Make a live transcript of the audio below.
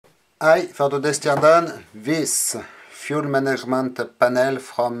Hi, for today's teardown, this fuel management panel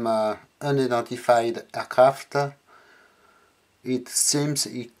from unidentified aircraft. It seems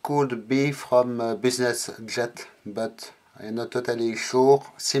it could be from a business jet, but I'm not totally sure.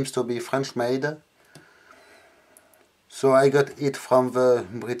 Seems to be French made. So I got it from the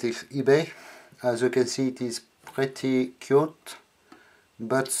British eBay. As you can see, it is pretty cute,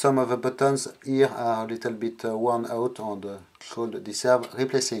 but some of the buttons here are a little bit worn out and should deserve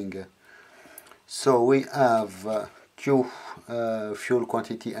replacing. So we have two fuel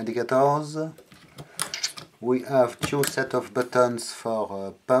quantity indicators. We have two set of buttons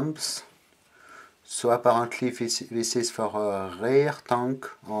for pumps. So apparently this is for a rear tank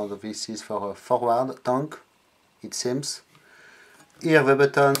and this is for a forward tank, it seems. Here the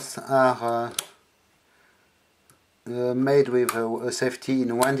buttons are made with a safety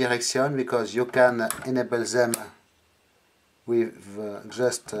in one direction, because you can enable them with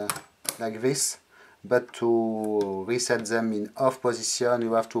just like this, but to reset them in off position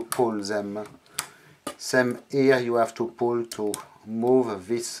you have to pull them. Same here, you have to pull to move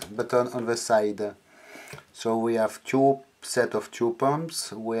this button on the side. So we have two set of two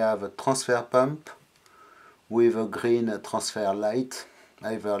pumps. We have a transfer pump with a green transfer light,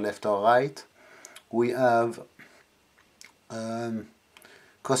 either left or right. We have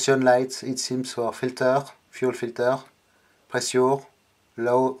caution lights, it seems, for filter, fuel filter, pressure,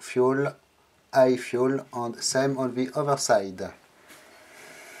 low fuel, high fuel, and same on the other side.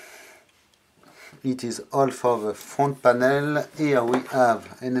 It is all for the front panel. Here we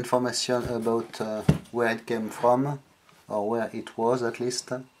have an information about where it came from, or where it was at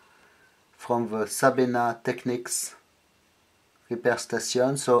least, from the Sabena Technics repair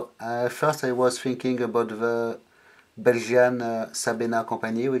station. So first I was thinking about the Belgian Sabena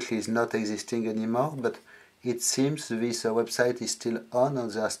company, which is not existing anymore, but it seems this website is still on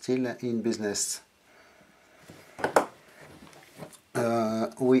and they are still in business.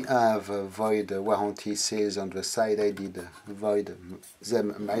 We have void warranty sales on the side. I did void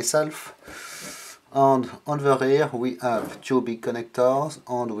them myself. And on the rear we have two big connectors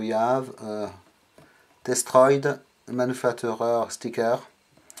and we have destroyed manufacturer sticker.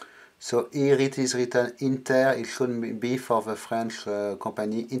 So here it is written Inter, it should be for the French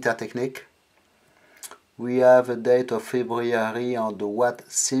company Intertechnic. We have a date of February and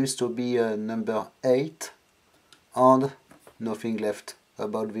what seems to be number 8, and nothing left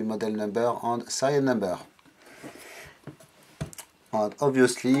about the model number and serial number. And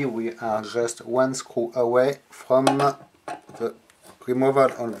obviously we are just one screw away from the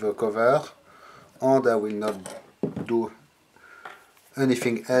removal of the cover, and I will not do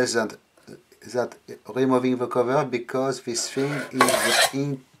anything else than that removing the cover, because this thing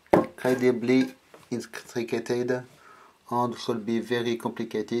is incredibly intricate and should be very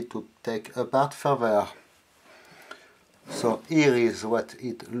complicated to take apart further. So here is what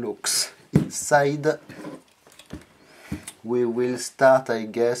it looks inside. We will start, I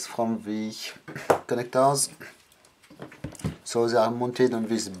guess, from the connectors. So they are mounted on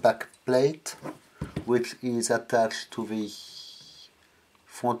this back plate, which is attached to the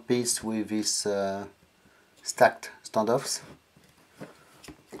front piece with this stacked standoffs.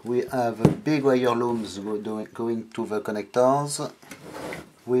 We have big wire looms going to the connectors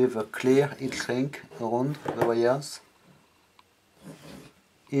with a clear heat shrink around the wires.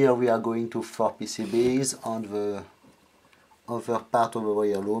 Here we are going to 4 PCBs, and the other part of the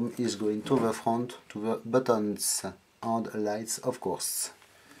wire loom is going to the front, to the buttons and lights, of course.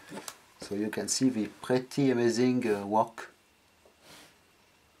 So you can see the pretty amazing work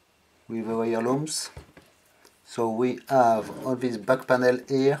with the wire looms. So we have on this back panel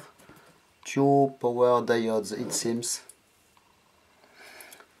here 2 power diodes, it seems.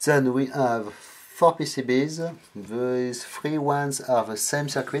 Then we have 4 PCBs. These 3 ones are the same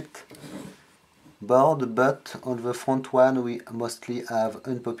circuit board, but on the front one we mostly have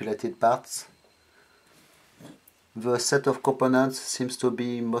unpopulated parts. The set of components seems to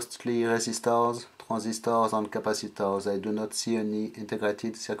be mostly resistors, transistors and capacitors. I do not see any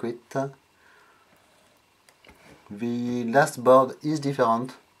integrated circuit. The last board is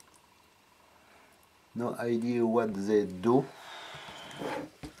different. No idea what they do.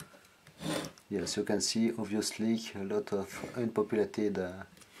 Yes, you can see obviously a lot of unpopulated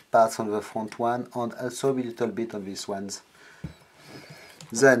parts on the front one, and also a little bit on these ones.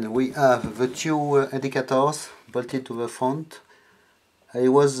 Then we have the two indicators bolted to the front. I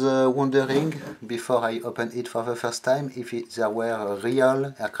was wondering before I opened it for the first time if there were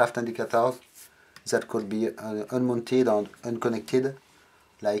real aircraft indicators that could be unmounted and unconnected,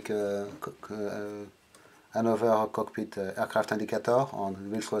 like another cockpit aircraft indicator,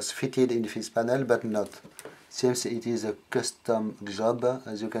 and which was fitted in this panel, but not. Since it is a custom job,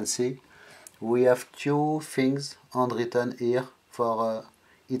 as you can see, we have two things handwritten here for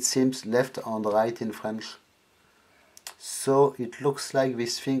it seems left and right in French. So it looks like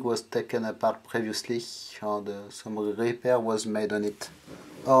this thing was taken apart previously and some repair was made on it,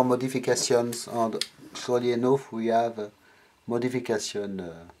 or modifications, and surely enough we have a modification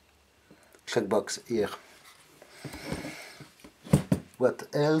checkbox here. What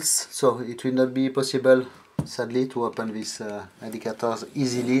else? So it will not be possible, sadly, to open these indicators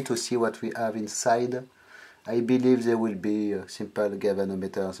easily to see what we have inside. I believe they will be simple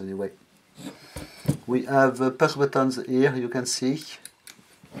galvanometers anyway. We have push buttons here, you can see.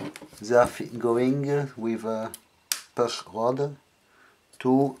 They are going with a push rod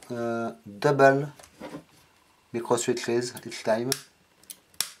to double micro switches each time.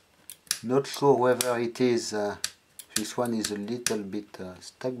 Not sure whether it is, this one is a little bit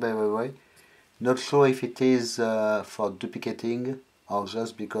stuck by the way. Not sure if it is for duplicating or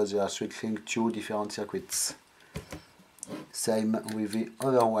just because they are switching two different circuits. Same with the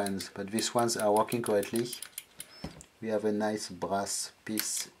other ones, but these ones are working correctly. We have a nice brass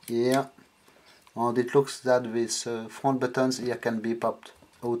piece here, and it looks that these front buttons here can be popped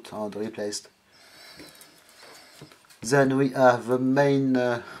out and replaced. Then we have the main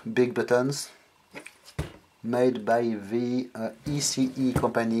big buttons made by the ECE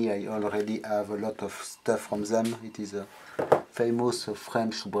company. I already have a lot of stuff from them. It is a famous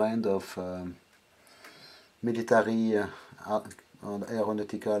French brand of military and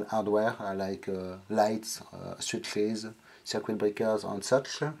aeronautical hardware like lights, switches, circuit breakers and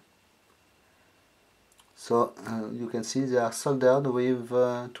such. So you can see they are soldered with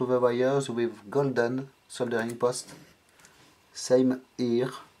to the wires with golden soldering post. Same here,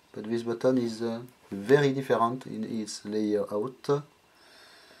 but this button is very different in its layout.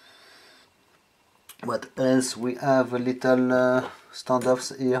 What else? We have a little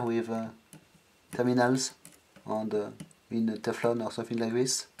standoffs here with terminals and in Teflon or something like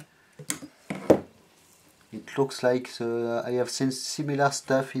this. It looks like I have seen similar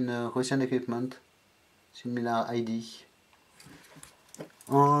stuff in Russian equipment, similar ID.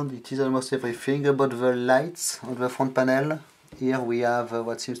 And it is almost everything about the lights on the front panel. Here we have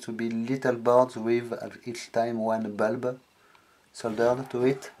what seems to be little boards with each time one bulb soldered to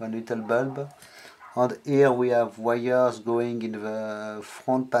it, one little bulb. And here we have wires going in the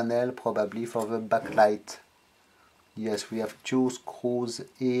front panel, probably for the backlight. Yes, we have two screws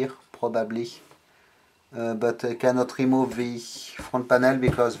here, probably. But I cannot remove the front panel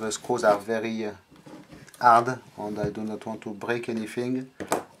because the screws are very hard and I do not want to break anything.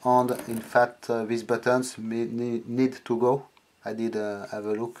 And in fact, these buttons need to go. I did have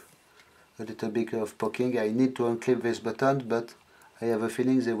a look, a little bit of poking. I need to unclip this button, but I have a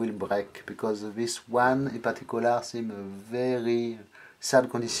feeling they will break because this one in particular seems very sad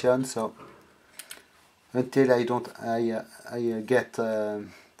condition. So until I get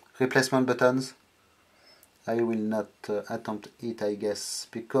replacement buttons, I will not attempt it, I guess,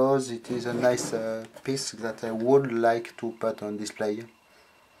 because it is a nice piece that I would like to put on display.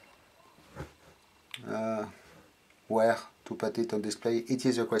 Where to put it on display, it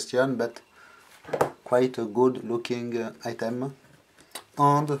is a question, but quite a good looking item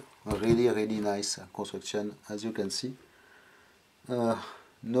and really nice construction, as you can see.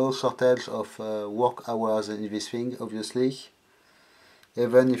 No shortage of work hours in this thing, obviously.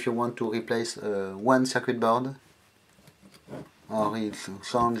 Even if you want to replace one circuit board or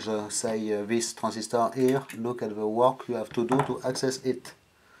change, say, this transistor here, look at the work you have to do to access it.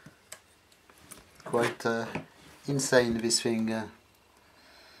 Quite insane, this thing.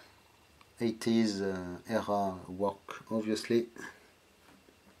 80s era work, obviously.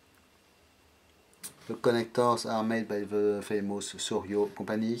 The connectors are made by the famous Sorio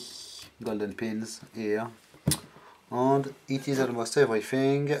company, golden pins here. And it is almost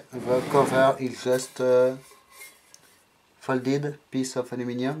everything. The cover is just a folded piece of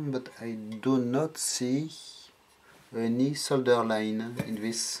aluminium, but I do not see any solder line in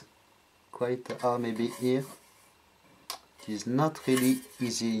this. Quite hard, maybe here. It is not really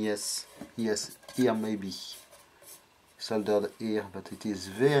easy. Yes, here maybe soldered here, but it is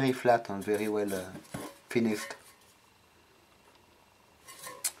very flat and very well finished.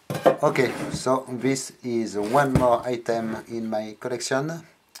 Okay, so this is one more item in my collection.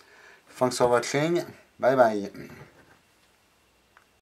 Thanks for watching. Bye bye.